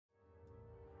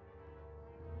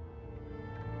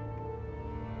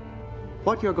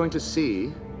What you're going to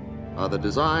see are the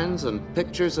designs and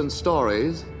pictures and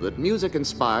stories that music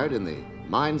inspired in the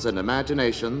minds and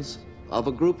imaginations of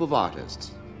a group of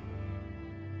artists.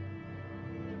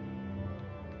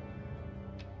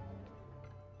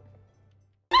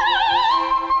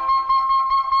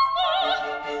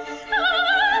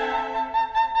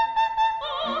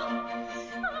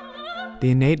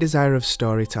 The innate desire of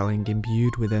storytelling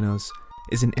imbued within us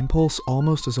is an impulse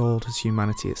almost as old as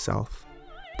humanity itself.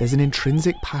 There's an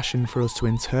intrinsic passion for us to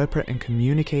interpret and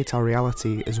communicate our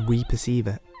reality as we perceive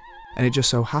it, and it just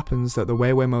so happens that the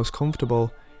way we're most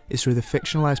comfortable is through the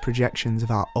fictionalised projections of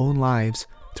our own lives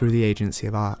through the agency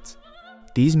of art.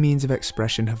 These means of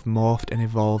expression have morphed and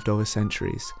evolved over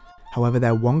centuries. However,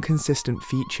 their one consistent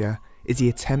feature is the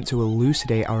attempt to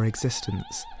elucidate our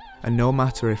existence, and no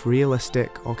matter if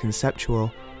realistic or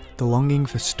conceptual, the longing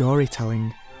for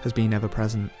storytelling has been ever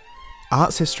present.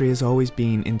 Art's history has always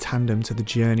been in tandem to the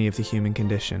journey of the human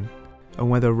condition, and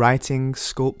whether writing,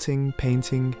 sculpting,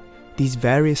 painting, these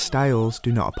various styles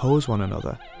do not oppose one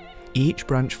another. Each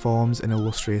branch forms an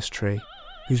illustrious tree,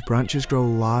 whose branches grow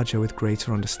larger with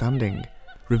greater understanding,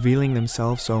 revealing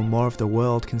themselves so more of the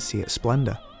world can see its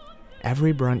splendour.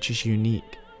 Every branch is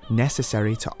unique,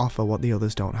 necessary to offer what the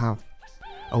others don't have.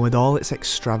 And with all its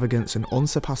extravagance and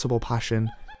unsurpassable passion,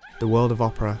 the world of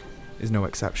opera is no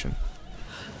exception.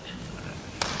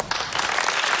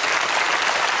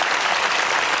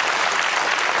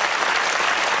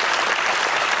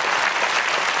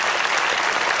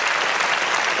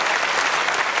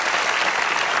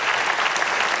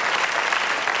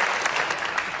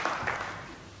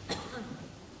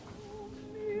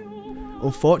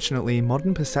 Unfortunately,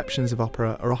 modern perceptions of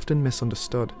opera are often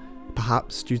misunderstood,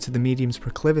 perhaps due to the medium's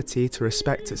proclivity to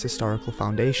respect its historical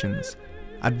foundations.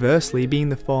 Adversely, being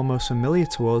the form most familiar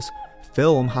to us,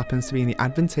 film happens to be in the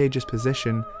advantageous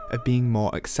position of being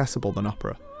more accessible than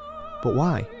opera. But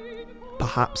why?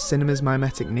 Perhaps cinema's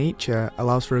mimetic nature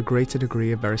allows for a greater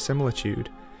degree of verisimilitude.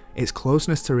 Its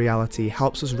closeness to reality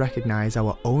helps us recognise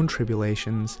our own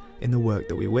tribulations in the work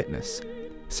that we witness.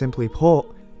 Simply put,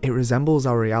 it resembles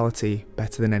our reality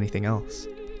better than anything else.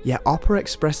 Yet opera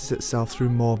expresses itself through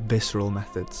more visceral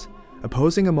methods.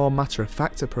 Opposing a more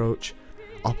matter-of-fact approach,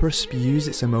 opera spews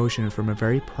its emotion from a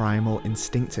very primal,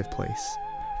 instinctive place,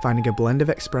 finding a blend of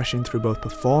expression through both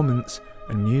performance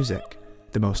and music,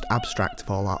 the most abstract of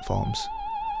all art forms.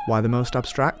 Why the most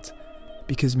abstract?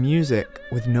 Because music,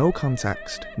 with no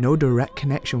context, no direct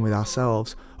connection with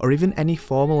ourselves, or even any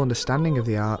formal understanding of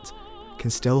the art, can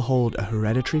still hold a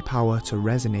hereditary power to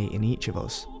resonate in each of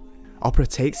us. Opera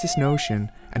takes this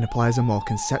notion and applies a more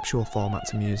conceptual format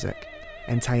to music.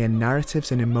 Entire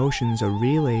narratives and emotions are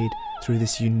relayed through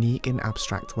this unique and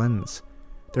abstract lens.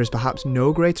 There is perhaps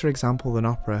no greater example than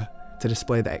opera to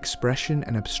display that expression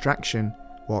and abstraction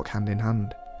walk hand in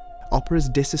hand. Opera's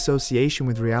disassociation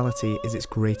with reality is its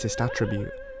greatest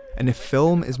attribute, and if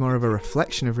film is more of a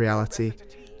reflection of reality,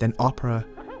 then opera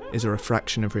is a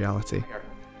refraction of reality.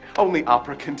 Only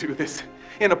opera can do this.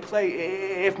 In a play,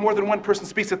 if more than one person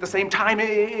speaks at the same time,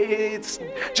 it's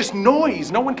just noise.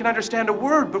 No one can understand a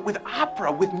word. But with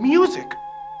opera, with music,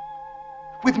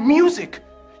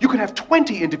 you can have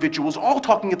 20 individuals all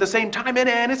talking at the same time,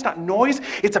 and it's not noise,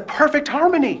 it's a perfect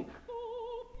harmony.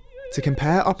 To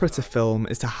compare opera to film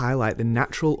is to highlight the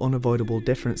natural, unavoidable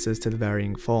differences to the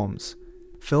varying forms.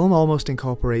 Film almost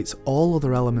incorporates all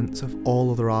other elements of all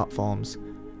other art forms,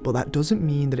 but that doesn't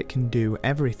mean that it can do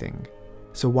everything.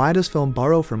 So why does film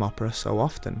borrow from opera so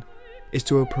often? Is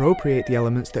to appropriate the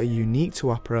elements that are unique to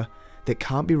opera that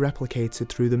can't be replicated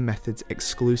through the methods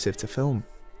exclusive to film.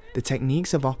 The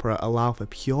techniques of opera allow for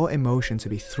pure emotion to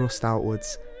be thrust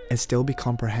outwards and still be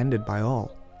comprehended by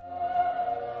all.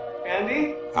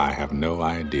 Andy? I have no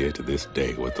idea to this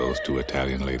day what those two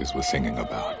Italian ladies were singing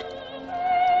about.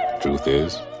 Truth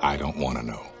is, I don't want to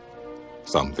know.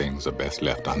 Some things are best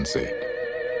left unsaid.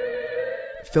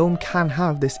 Film can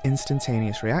have this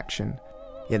instantaneous reaction,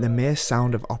 yet the mere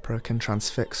sound of opera can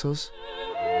transfix us,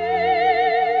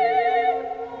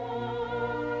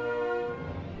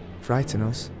 frighten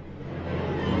us,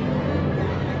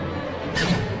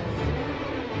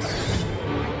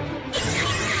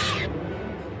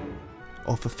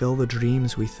 or fulfill the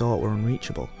dreams we thought were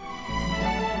unreachable.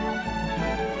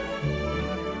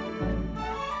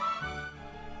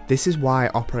 This is why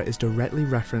opera is directly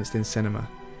referenced in cinema.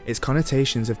 Its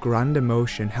connotations of grand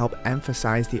emotion help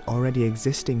emphasize the already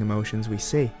existing emotions we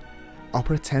see.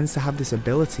 Opera tends to have this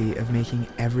ability of making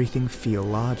everything feel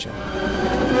larger.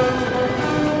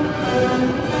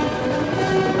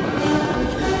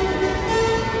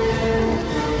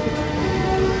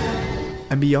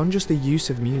 And beyond just the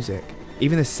use of music,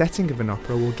 Even the setting of an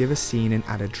opera will give a scene an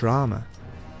added drama.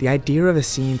 The idea of a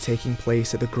scene taking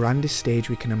place at the grandest stage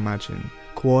we can imagine,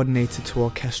 coordinated to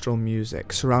orchestral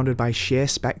music, surrounded by sheer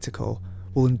spectacle,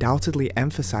 will undoubtedly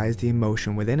emphasise the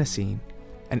emotion within a scene.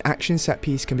 An action set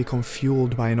piece can become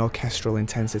fueled by an orchestral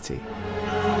intensity.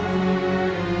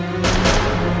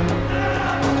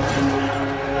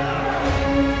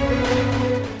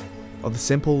 Or the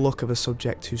simple look of a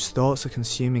subject whose thoughts are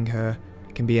consuming her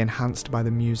can be enhanced by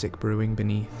the music brewing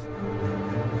beneath.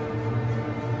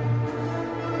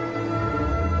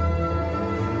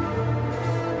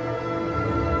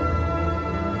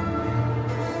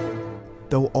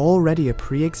 Though already a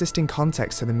pre-existing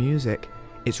context to the music,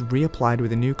 it's reapplied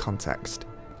with a new context,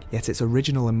 yet its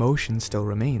original emotion still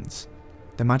remains.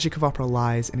 The magic of opera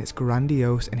lies in its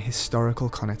grandiose and historical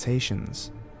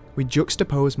connotations. We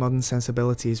juxtapose modern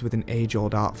sensibilities with an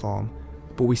age-old art form,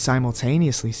 but we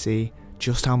simultaneously see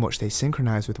just how much they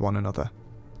synchronise with one another.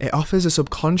 It offers a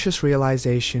subconscious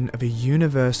realisation of a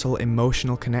universal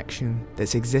emotional connection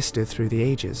that's existed through the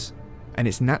ages, and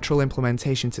its natural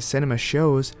implementation to cinema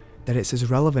shows that it's as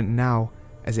relevant now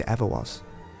as it ever was.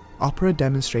 Opera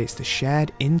demonstrates the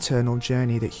shared internal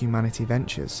journey that humanity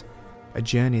ventures, a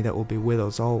journey that will be with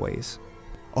us always.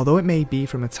 Although it may be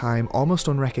from a time almost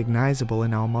unrecognisable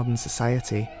in our modern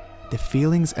society, the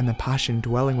feelings and the passion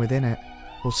dwelling within it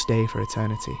will stay for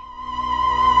eternity.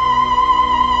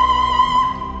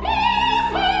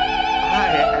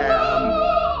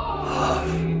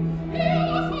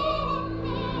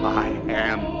 I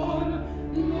am.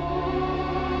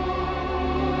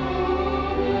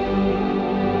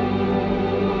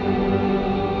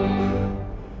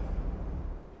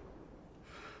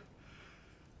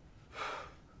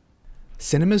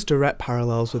 Cinema's direct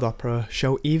parallels with opera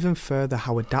show even further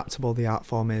how adaptable the art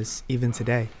form is, even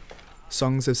today.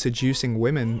 Songs of seducing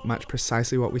women match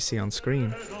precisely what we see on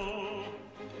screen.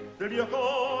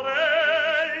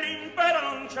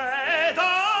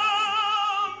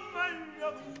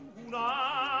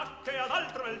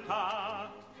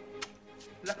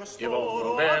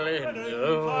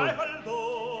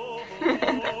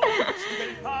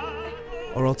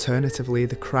 Or alternatively,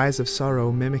 the cries of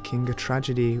sorrow mimicking a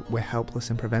tragedy we're helpless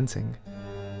in preventing.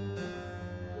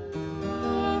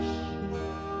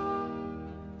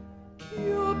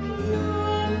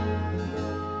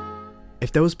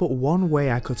 If there was but one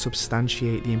way I could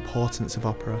substantiate the importance of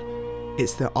opera,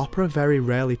 it's that opera very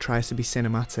rarely tries to be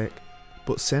cinematic,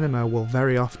 but cinema will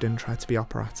very often try to be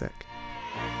operatic.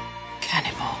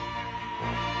 Cannibal.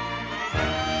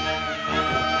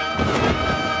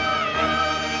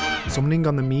 Summoning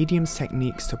on the medium's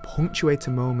techniques to punctuate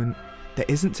a moment that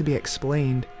isn't to be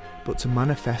explained, but to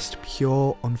manifest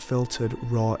pure, unfiltered,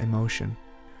 raw emotion.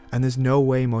 And there's no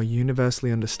way more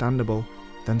universally understandable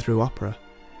than through opera.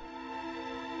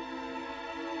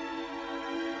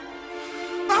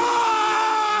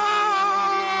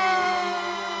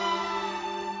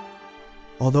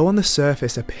 Although on the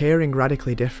surface appearing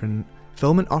radically different,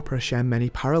 film and opera share many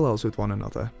parallels with one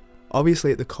another.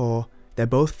 Obviously at the core, they're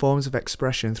both forms of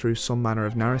expression through some manner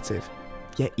of narrative,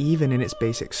 yet even in its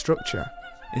basic structure,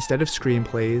 instead of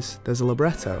screenplays, there's a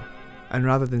libretto, and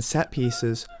rather than set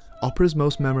pieces, opera's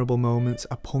most memorable moments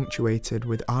are punctuated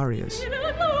with arias.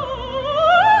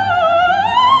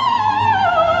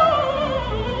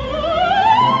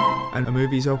 And a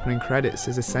movie's opening credits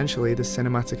is essentially the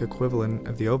cinematic equivalent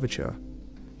of the overture.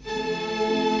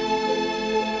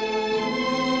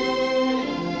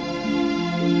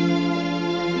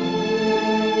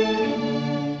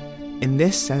 In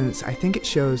this sense, I think it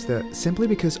shows that simply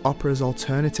because opera's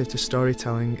alternative to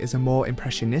storytelling is a more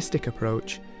impressionistic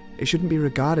approach, it shouldn't be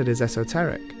regarded as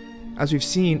esoteric. As we've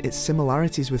seen, its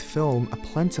similarities with film are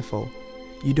plentiful.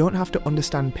 You don't have to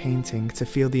understand painting to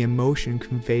feel the emotion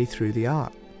conveyed through the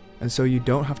art, and so you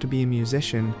don't have to be a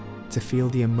musician to feel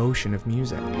the emotion of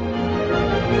music.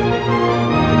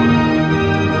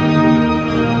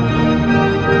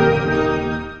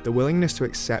 The willingness to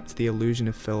accept the illusion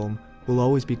of film will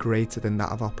always be greater than that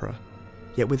of opera.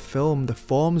 Yet with film, the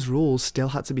form's rules still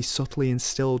had to be subtly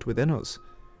instilled within us.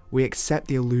 We accept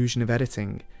the illusion of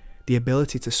editing. The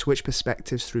ability to switch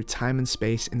perspectives through time and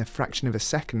space in the fraction of a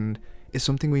second is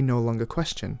something we no longer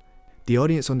question. The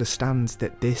audience understands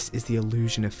that this is the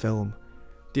illusion of film.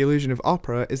 The illusion of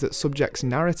opera is that subjects'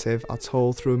 narrative are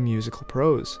told through a musical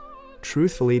prose.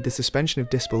 Truthfully, the suspension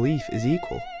of disbelief is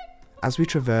equal. As we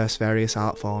traverse various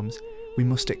art forms, we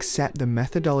must accept the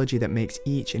methodology that makes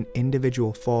each an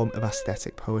individual form of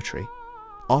aesthetic poetry.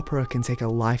 Opera can take a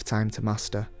lifetime to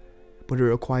master, but it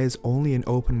requires only an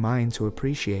open mind to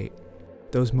appreciate.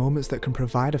 Those moments that can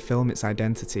provide a film its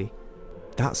identity.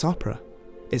 That's opera.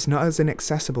 It's not as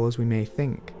inaccessible as we may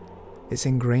think. It's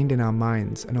ingrained in our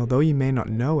minds, and although you may not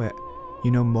know it,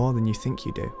 you know more than you think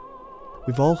you do.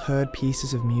 We've all heard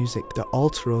pieces of music that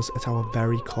alter us at our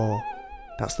very core.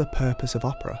 That's the purpose of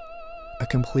opera. A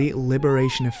complete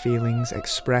liberation of feelings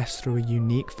expressed through a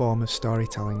unique form of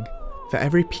storytelling. For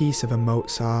every piece of a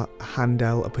Mozart, a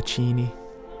Handel, a Puccini,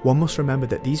 one must remember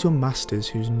that these were masters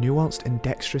whose nuanced and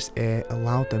dexterous ear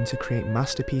allowed them to create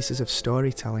masterpieces of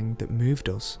storytelling that moved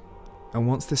us. And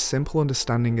once this simple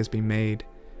understanding has been made,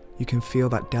 you can feel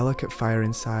that delicate fire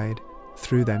inside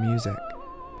through their music.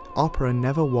 Opera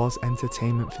never was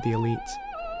entertainment for the elite.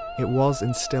 It was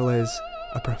and still is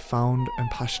a profound and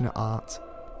passionate art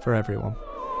for everyone.